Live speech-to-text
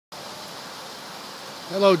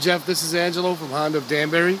Hello Jeff, this is Angelo from Honda of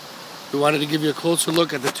Danbury. We wanted to give you a closer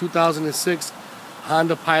look at the 2006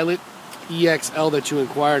 Honda Pilot EXL that you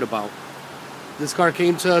inquired about. This car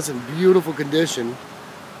came to us in beautiful condition,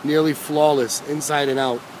 nearly flawless inside and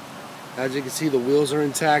out. As you can see, the wheels are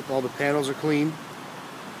intact, all the panels are clean.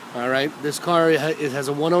 Alright, this car it has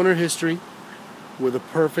a one-owner history with a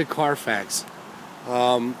perfect Carfax.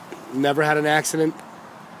 Never had an accident,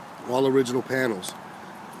 all original panels.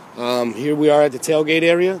 Here we are at the tailgate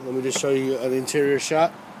area. Let me just show you an interior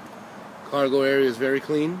shot. Cargo area is very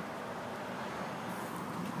clean.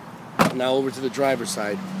 Now over to the driver's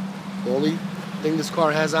side. The only thing this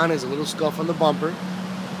car has on is a little scuff on the bumper.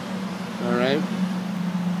 Alright.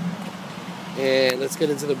 And let's get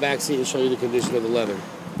into the back seat and show you the condition of the leather.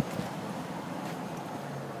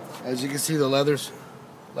 As you can see, the leather's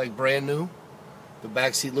like brand new. The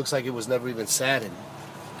back seat looks like it was never even sat in.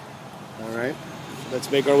 Alright. Let's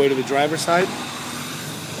make our way to the driver's side.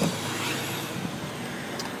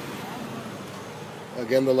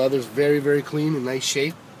 Again, the leather's very, very clean and nice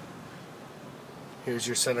shape. Here's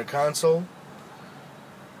your center console,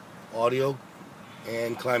 audio,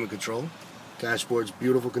 and climate control. Dashboard's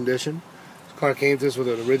beautiful condition. This car came to us with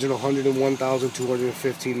an original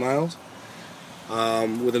 101,215 miles.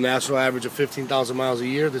 With a national average of 15,000 miles a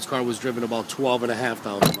year, this car was driven about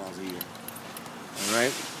 12,500 miles a year.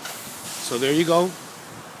 Alright? So there you go.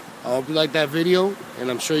 I hope you like that video, and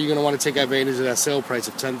I'm sure you're going to want to take advantage of that sale price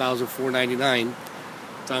of $10,499,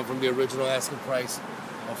 down from the original asking price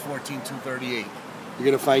of $14,238. You're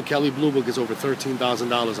going to find Kelly Blue Book is over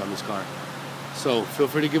 $13,000 on this car. So feel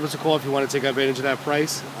free to give us a call if you want to take advantage of that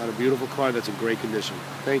price on a beautiful car that's in great condition.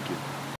 Thank you.